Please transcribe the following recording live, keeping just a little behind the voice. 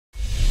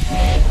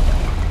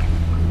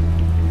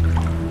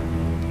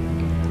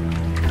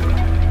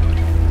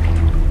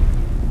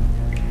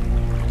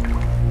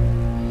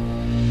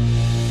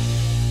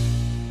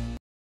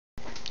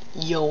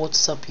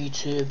What's up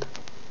YouTube,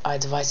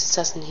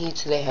 iDeviceAssassin here.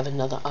 Today I have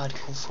another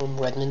article from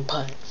Redmond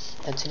Pie.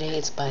 Now today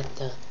it's about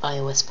the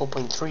iOS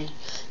 4.3.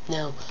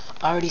 Now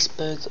I already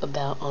spoke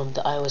about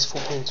the iOS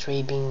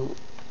 4.3 being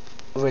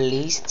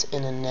released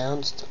and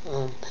announced,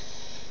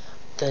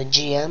 the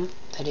GM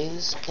that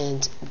is,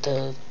 and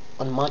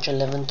on March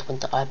 11th when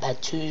the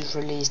iPad 2 is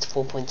released,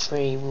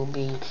 4.3 will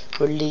be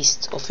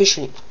released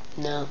officially.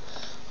 Now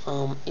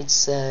it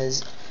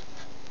says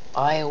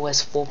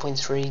iOS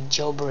 4.3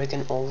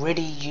 jailbroken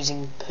already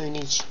using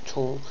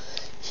PwnageTool.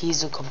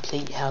 Here's a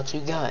complete how-to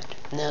guide.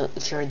 Now,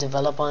 if you're a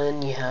developer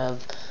and you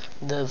have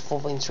the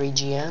 4.3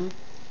 GM,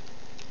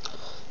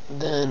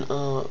 then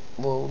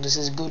well, this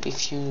is good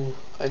if you're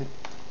a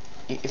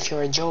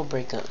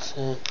jailbreaker.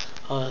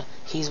 So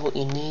here's what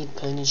you need: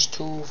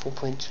 PwnageTool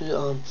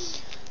 4.2,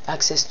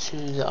 access to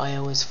the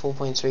iOS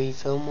 4.3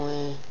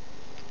 firmware,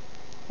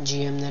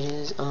 GM that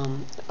is,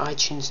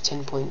 iTunes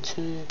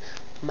 10.2,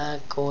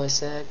 Mac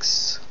OS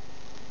X,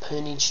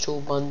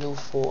 PwnageTool bundle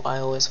for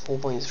iOS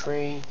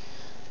 4.3,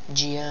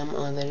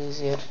 GM, that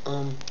is, yeah,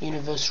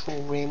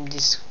 universal RAM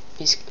disk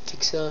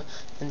fixer,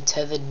 and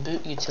tethered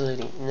boot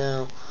utility.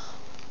 Now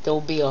there will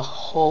be a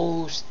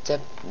whole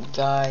step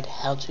guide,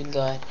 how-to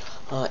guide,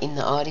 in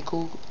the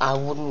article. I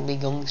wouldn't be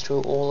going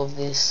through all of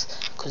this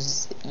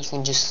because you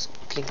can just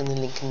click on the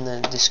link in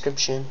the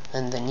description,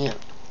 and then yeah.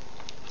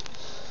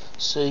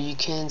 So you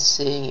can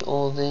see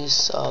all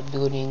this,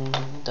 building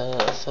the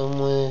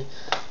firmware,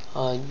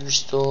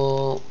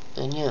 restore,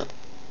 and yeah.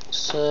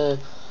 So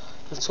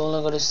that's all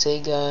I gotta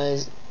say,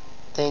 guys.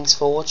 Thanks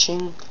for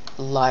watching.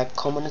 Like,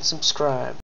 comment, and subscribe.